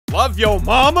Love yo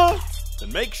mama?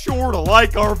 Then make sure to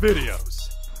like our videos.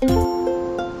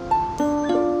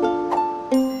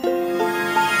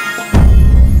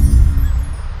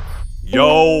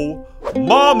 Yo,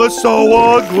 mama's so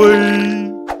ugly.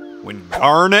 When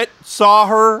Garnet saw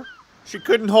her, she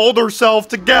couldn't hold herself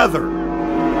together.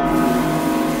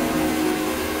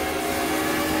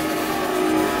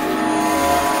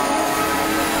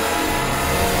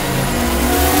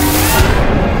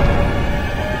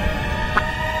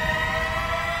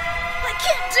 I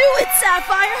can't do it,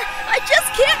 Sapphire! I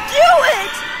just can't do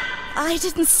it! I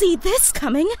didn't see this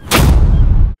coming.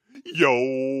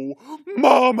 Yo,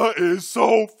 mama is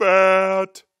so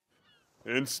fat.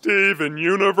 In Steven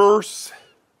Universe,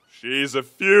 she's a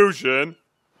fusion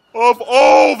of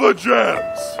all the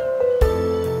gems.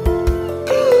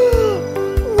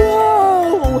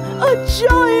 Whoa! A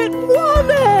giant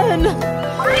woman!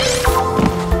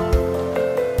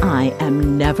 I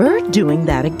am never doing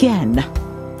that again.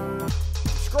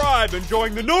 Subscribe and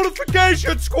join the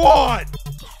notification squad!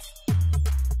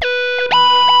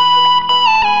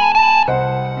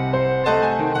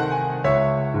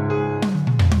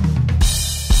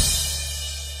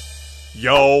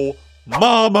 Yo,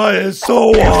 mama is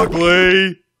so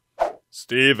ugly.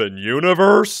 Steven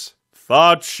Universe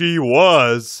thought she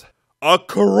was a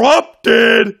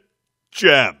corrupted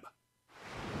gem.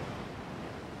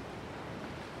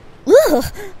 Ugh!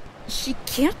 She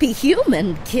can't be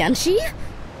human, can she?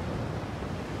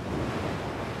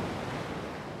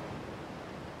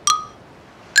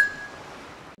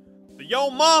 The Yo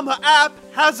Mama app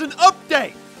has an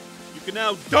update. You can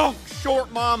now dunk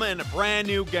Short Mama in a brand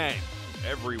new game.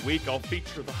 Every week I'll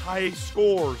feature the highest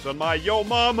scores on my Yo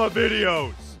Mama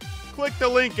videos. Click the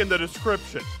link in the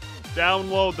description,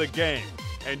 download the game,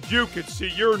 and you can see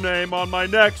your name on my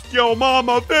next Yo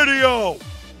Mama video.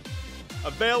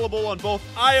 Available on both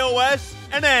iOS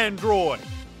and Android.